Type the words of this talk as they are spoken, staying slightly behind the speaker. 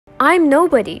I'm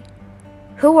nobody.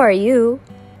 Who are you?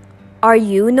 Are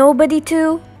you nobody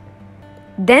too?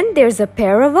 Then there's a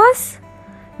pair of us?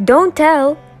 Don't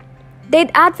tell.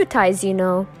 They'd advertise, you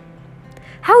know.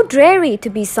 How dreary to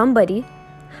be somebody.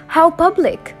 How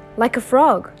public, like a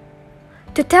frog.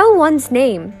 To tell one's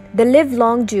name the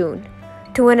livelong June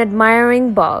to an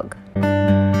admiring bog.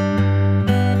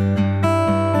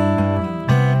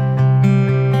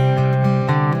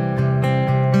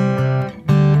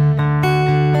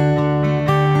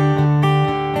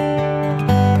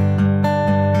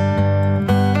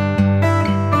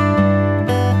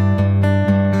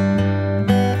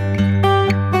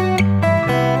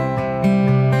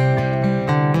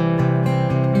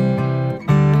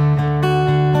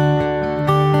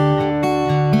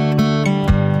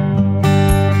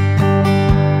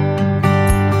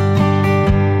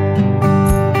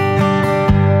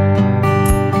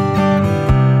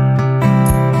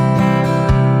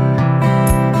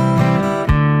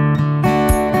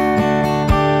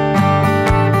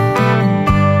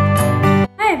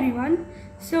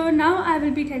 So now I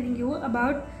will be telling you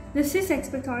about the SIS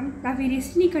Expothon that we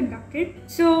recently conducted.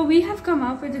 So we have come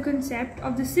up with the concept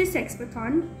of the SIS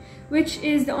Expothon, which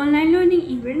is the online learning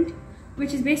event,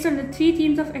 which is based on the 3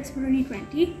 themes of Expo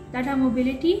 2020, that are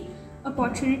mobility,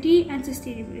 opportunity and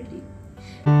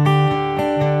sustainability.